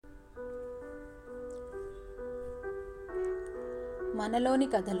మనలోని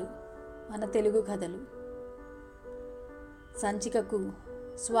కథలు, మన తెలుగు కథలు సంచికకు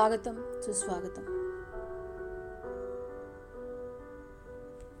స్వాగతం, సుస్వాగతం.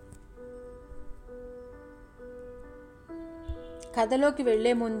 కథలోకి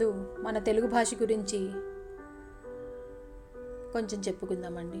వెళ్లే ముందు మన తెలుగు భాష గురించి కొంచెం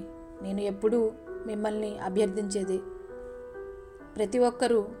చెప్పుకుందామండి. నేను ఎప్పుడూ మిమ్మల్ని అభ్యర్థించేది, ప్రతి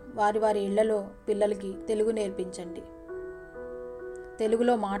ఒక్కరూ వారి వారి ఇళ్లలో పిల్లలకి తెలుగు నేర్పించండి,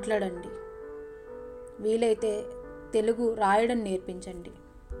 తెలుగులో మాట్లాడండి, వీలైతే తెలుగు రాయడం నేర్పించండి.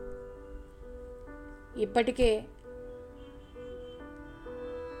 ఇప్పటికే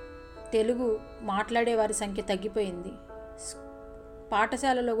తెలుగు మాట్లాడే వారి సంఖ్య తగ్గిపోయింది.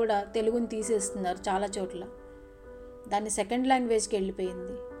 పాఠశాలలో కూడా తెలుగుని తీసేస్తున్నారు చాలా చోట్ల. దాన్ని సెకండ్ లాంగ్వేజ్కి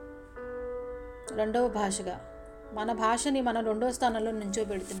వెళ్ళిపోయింది, రెండవ భాషగా. మన భాషని మనం రెండో స్థానంలో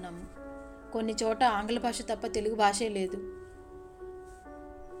నుంచోబెడుతున్నాము. కొన్ని చోట ఆంగ్ల భాష తప్ప తెలుగు భాషే లేదు.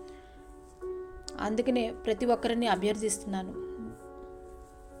 అందుకనే ప్రతి ఒక్కరిని అభ్యర్థిస్తున్నాను,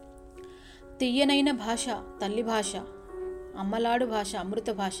 తీయనైన భాష తల్లి భాష, అమ్మలాడు భాష అమృత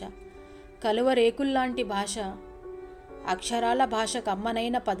భాష, కలువ రేకుల్లాంటి భాష, అక్షరాల భాష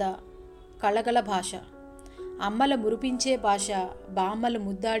కమ్మనైన పద కళగల భాష, అమ్మల మురిపించే భాష, బామ్మల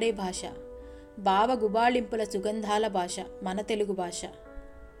ముద్దాడే భాష, బావ గుబాళింపుల సుగంధాల భాష మన తెలుగు భాష.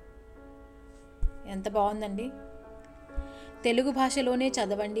 ఎంత బాగుందండి. తెలుగు భాషలోనే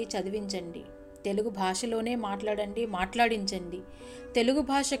చదవండి, చదివించండి, తెలుగు భాషలోనే మాట్లాడండి, మాట్లాడించండి. తెలుగు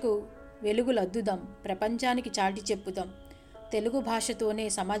భాషకు వెలుగులద్దుదాం, ప్రపంచానికి చాటి చెప్పుదాం. తెలుగు భాషతోనే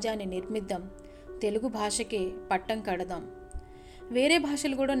సమాజాన్ని నిర్మిద్దాం, తెలుగు భాషకే పట్టం కడదాం. వేరే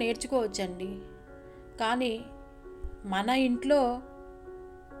భాషలు కూడా నేర్చుకోవచ్చండి, కానీ మన ఇంట్లో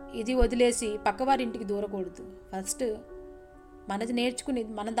ఇది వదిలేసి పక్కవారింటికి దూరకూడదు. ఫస్ట్ మనది నేర్చుకుని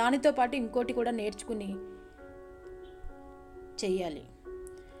మన దానితో పాటు ఇంకోటి కూడా నేర్చుకుని చెయ్యాలి.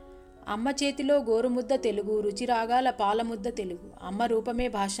 అమ్మ చేతిలో గోరుముద్ద తెలుగు, రుచి రాగాల పాలముద్ద తెలుగు, అమ్మ రూపమే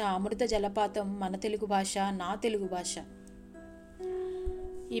భాష, అమృత జలపాతం మన తెలుగు భాష, నా తెలుగు భాష.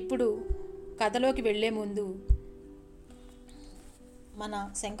 ఇప్పుడు కథలోకి వెళ్ళే ముందు మన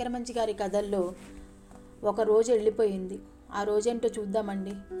శంకరమంచి గారి కథల్లో ఒక రోజు వెళ్ళిపోయింది, ఆ రోజేంటో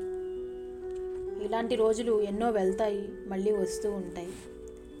చూద్దామండి. ఇలాంటి రోజులు ఎన్నో వెళ్తాయి, మళ్ళీ వస్తూ ఉంటాయి,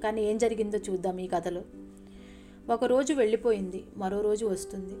 కానీ ఏం జరిగిందో చూద్దాం ఈ కథలో. ఒకరోజు వెళ్ళిపోయింది, మరో రోజు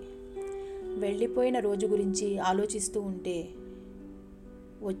వస్తుంది. వెళ్ళిపోయిన రోజు గురించి ఆలోచిస్తూ ఉంటే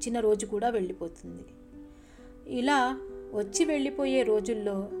వచ్చిన రోజు కూడా వెళ్ళిపోతుంది. ఇలా వచ్చి వెళ్ళిపోయే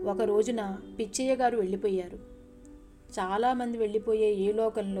రోజుల్లో ఒక రోజున పిచ్చయ్య గారు వెళ్ళిపోయారు. చాలామంది వెళ్ళిపోయే ఈ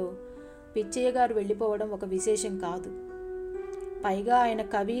లోకంలో పిచ్చయ్య గారు వెళ్ళిపోవడం ఒక విశేషం కాదు. పైగా ఆయన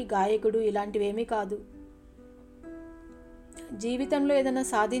కవి, గాయకుడు ఇలాంటివేమీ కాదు. జీవితంలో ఏదైనా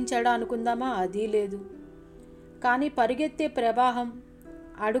సాధించాడా అనుకుందామా, అది లేదు. కానీ పరిగెత్తే ప్రవాహం,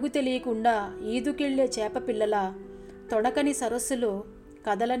 అడుగు తెలియకుండా ఈదుకెళ్లే చేప పిల్లల, తొడకని సరస్సులో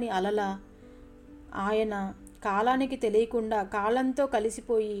కదలని అలల ఆయన కాలానికి తెలియకుండా కాలంతో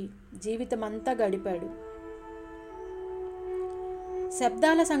కలిసిపోయి జీవితమంతా గడిపాడు.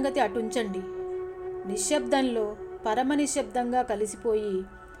 శబ్దాల సంగతి అటుంచండి, నిశ్శబ్దంలో పరమ నిశ్శబ్దంగా కలిసిపోయి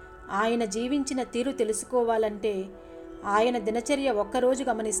ఆయన జీవించిన తీరు తెలుసుకోవాలంటే ఆయన దినచర్య ఒక్కరోజు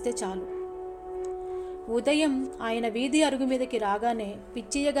గమనిస్తే చాలు. ఉదయం ఆయన వీధి అరుగు మీదకి రాగానే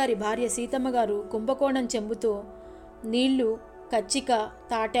పిచ్చయ్య గారి భార్య సీతమ్మ గారు కుంభకోణం చెంబుతో నీళ్లు కచ్చిక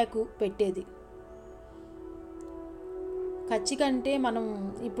తాటాకు పెట్టేది. కచ్చిక అంటే మనం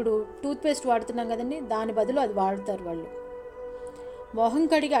ఇప్పుడు టూత్పేస్ట్ వాడుతున్నాం కదండి, దాని బదులు అది వాడతారు వాళ్ళు. మొహం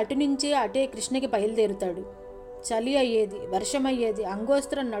కడిగి అటు నుంచే అటే కృష్ణకి బయలుదేరుతాడు. చలి అయ్యేది, వర్షం అయ్యేది,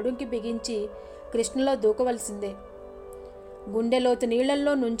 అంగోస్త్రం నడుంకి బిగించి కృష్ణలో దూకవలసిందే. గుండెలోతు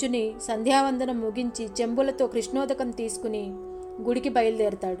నీళ్లల్లో నుంచుని సంధ్యావందనం ముగించి చెంబులతో కృష్ణోదకం తీసుకుని గుడికి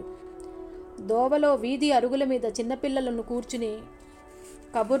బయలుదేరతాడు. దోవలో వీధి అరుగుల మీద చిన్నపిల్లలను కూర్చుని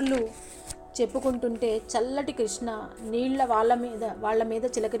కబుర్లు చెప్పుకుంటుంటే చల్లటి కృష్ణ నీళ్ల వాళ్ళ మీద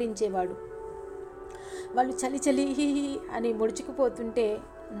చిలకరించేవాడు. వాళ్ళు చలి చలి అని ముడుచుకుపోతుంటే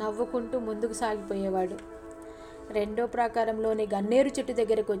నవ్వుకుంటూ ముందుకు సాగిపోయేవాడు. రెండో ప్రాకారంలోని గన్నేరు చెట్టు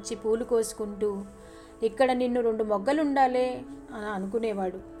దగ్గరకు వచ్చి పూలు కోసుకుంటూ, ఇక్కడ నిన్ను 2 మొగ్గలుండాలే అని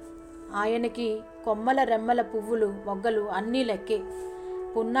అనుకునేవాడు. ఆయనకి కొమ్మల రెమ్మల పువ్వులు మొగ్గలు అన్నీ లెక్కే.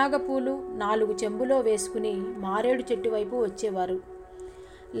 పున్నాగ పూలు 4 చెంబులో వేసుకుని మారేడు చెట్టు వైపు వచ్చేవారు.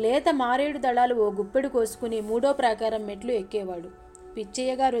 లేత మారేడు దళాలు ఓ గుప్పెడు కోసుకుని 3వ ప్రాకారం మెట్లు ఎక్కేవాడు.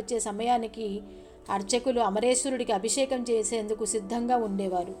 పిచ్చయ్య గారు వచ్చే సమయానికి అర్చకులు అమరేశ్వరుడికి అభిషేకం చేసేందుకు సిద్ధంగా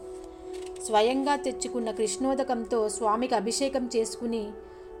ఉండేవారు. స్వయంగా తెచ్చుకున్న కృష్ణోదకంతో స్వామికి అభిషేకం చేసుకుని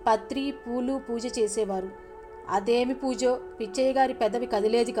పత్రి పూలు పూజ చేసేవారు. అదేమి పూజో, పిచ్చయ్య గారి పెదవి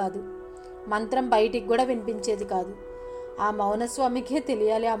కదిలేది కాదు, మంత్రం బయటికి కూడా వినిపించేది కాదు. ఆ మౌనస్వామికే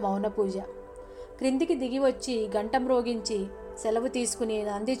తెలియాలి ఆ మౌన పూజ. క్రిందికి దిగి వచ్చి గంట మ్రోగించి సెలవు తీసుకుని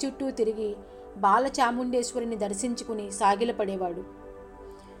నంది చుట్టూ తిరిగి బాలచాముండేశ్వరిని దర్శించుకుని సాగిలపడేవాడు.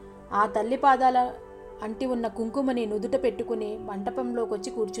 ఆ తల్లి పాదాల అంటి ఉన్న కుంకుమని నుదుట పెట్టుకుని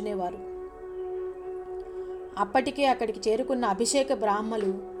మంటపంలోకొచ్చి కూర్చునేవారు. అప్పటికే అక్కడికి చేరుకున్న అభిషేక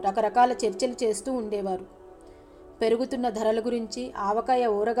బ్రాహ్మలు రకరకాల చర్చలు చేస్తూ ఉండేవారు. పెరుగుతున్న ధరల గురించి, ఆవకాయ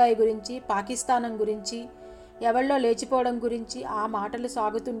ఊరగాయ గురించి, పాకిస్తానం గురించి, ఎవళ్ళో లేచిపోవడం గురించి ఆ మాటలు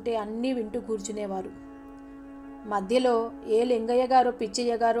సాగుతుంటే అన్నీ వింటూ కూర్చునేవారు. మధ్యలో ఏ లింగయ్య గారు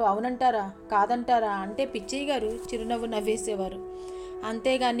పిచ్చయ్య గారు అవునంటారా కాదంటారా అంటే పిచ్చయ్య గారు చిరునవ్వు నవ్వేసేవారు,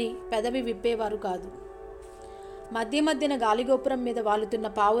 అంతేగాని పెదవి విప్పేవారు కాదు. మధ్య మధ్యన గాలిగోపురం మీద వాలుతున్న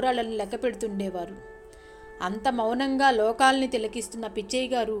పావురాలను లెక్క పెడుతుండేవారు. అంత మౌనంగా లోకాల్ని తిలకిస్తున్న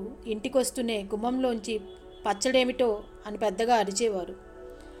పిచ్చయ్య గారు ఇంటికొస్తూనే గుమ్మంలోంచి పచ్చడేమిటో అని పెద్దగా అరిచేవారు.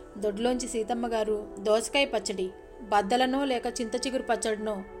 దొడ్లోంచి సీతమ్మ గారు దోసకాయ పచ్చడి, బద్దలనో లేక చింత చిగురు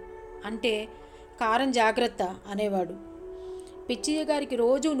పచ్చడినో అంటే కారం జాగ్రత్త అనేవాడు. పిచ్చయ్య గారికి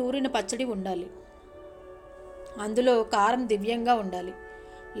రోజు నూరిన పచ్చడి ఉండాలి, అందులో కారం దివ్యంగా ఉండాలి,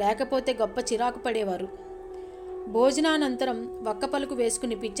 లేకపోతే గొప్ప చిరాకు పడేవారు. భోజనానంతరం వక్క పలుకు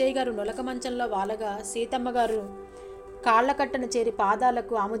వేసుకుని పిచ్చయ్య గారు నులక మంచంలో వాలగా సీతమ్మ గారు కాళ్లకట్టన చేరి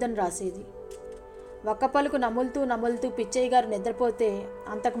పాదాలకు ఆముదం రాసేది. ఒక్క పలుకు నములుతూ పిచ్చయ్య గారు నిద్రపోతే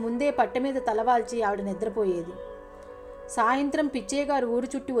అంతకుముందే పట్టె మీద తలవాల్చి ఆవిడ నిద్రపోయేది. సాయంత్రం పిచ్చయ్య గారు ఊరు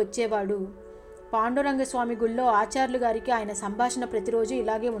చుట్టూ వచ్చేవాడు. పాండురంగస్వామి గుళ్ళో ఆచార్యులు గారికి ఆయన సంభాషణ ప్రతిరోజు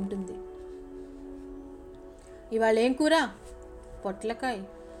ఇలాగే ఉంటుంది. ఇవాళ ఏం కూర? పొట్లకాయ.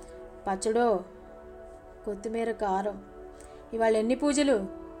 పచ్చడో? కొత్తిమీర కారం. ఇవాళ ఎన్ని పూజలు?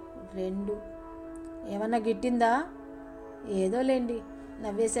 2. ఏమన్నా గిట్టిందా? ఏదో లేండి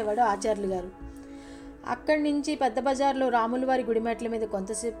నవ్వేసేవాడు ఆచార్యులు గారు. అక్కడి నుంచి పెద్ద బజార్లో రాములవారి గుడిమెట్ల మీద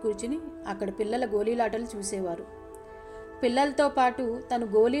కొంతసేపు కూర్చుని అక్కడ పిల్లల గోళీలాటలు చూసేవారు. పిల్లలతో పాటు తను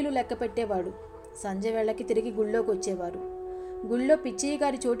గోళీలు లెక్క పెట్టేవాడు. సంజ వేళకి తిరిగి గుళ్ళోకి వచ్చేవారు. గుళ్ళో పిచ్చయ్య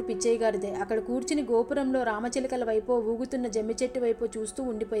గారి చోటు పిచ్చయ్య గారిదే. అక్కడ కూర్చుని గోపురంలో రామచిలకల వైపో ఊగుతున్న జమ్మి చెట్టు వైపో చూస్తూ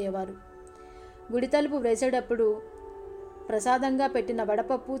ఉండిపోయేవారు. గుడి తలుపు వేసేటప్పుడు ప్రసాదంగా పెట్టిన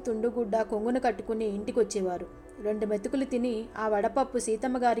వడపప్పు, తుండుగుడ్డ కొంగున కట్టుకుని ఇంటికి వచ్చేవారు. 2 మెతుకులు తిని ఆ వడపప్పు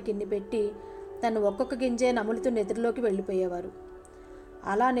సీతమ్మ గారికి ఇన్ని పెట్టి తను ఒక్కొక్క గింజే నములుతూ నిద్రలోకి వెళ్ళిపోయేవారు.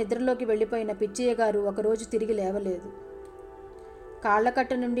 అలా నిద్రలోకి వెళ్ళిపోయిన పిచ్చయ్య గారు ఒకరోజు తిరిగి లేవలేదు.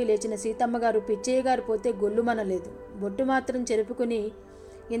 కాళ్లకట్ట నుండి లేచిన సీతమ్మ గారు పిచ్చయ్య గారు పోతే గొల్లుమనలేదు. బొట్టు మాత్రం చెరుపుకుని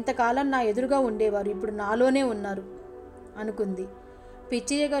ఇంతకాలం నా ఎదురుగా ఉండేవారు, ఇప్పుడు నాలోనే ఉన్నారు అనుకుంది.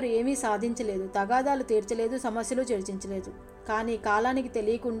 పిచ్చయ్య గారు ఏమీ సాధించలేదు, తగాదాలు తీర్చలేదు, సమస్యలు చర్చించలేదు. కానీ కాలానికి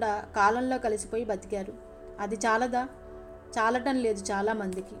తెలియకుండా కాలంలో కలిసిపోయి బతికారు. అది చాలదా? చాలటం లేదు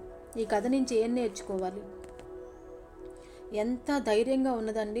చాలామందికి. ఈ కథ నుంచి ఏం నేర్చుకోవాలి? ఎంత ధైర్యంగా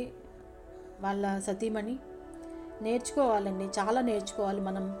ఉన్నదండి వాళ్ళ సతీమణి. నేర్చుకోవాలండి, చాలా నేర్చుకోవాలి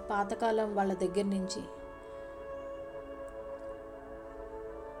మనం పాతకాలం వాళ్ళ దగ్గర నుంచి.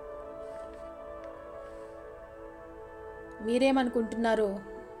 మీరేమనుకుంటున్నారో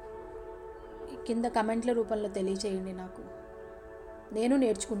కింద కమెంట్ల రూపంలో తెలియచేయండి నాకు. నేను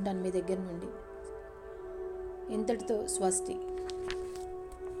నేర్చుకుంటాను మీ దగ్గర నుండి. ఇంతటితో స్వస్తి.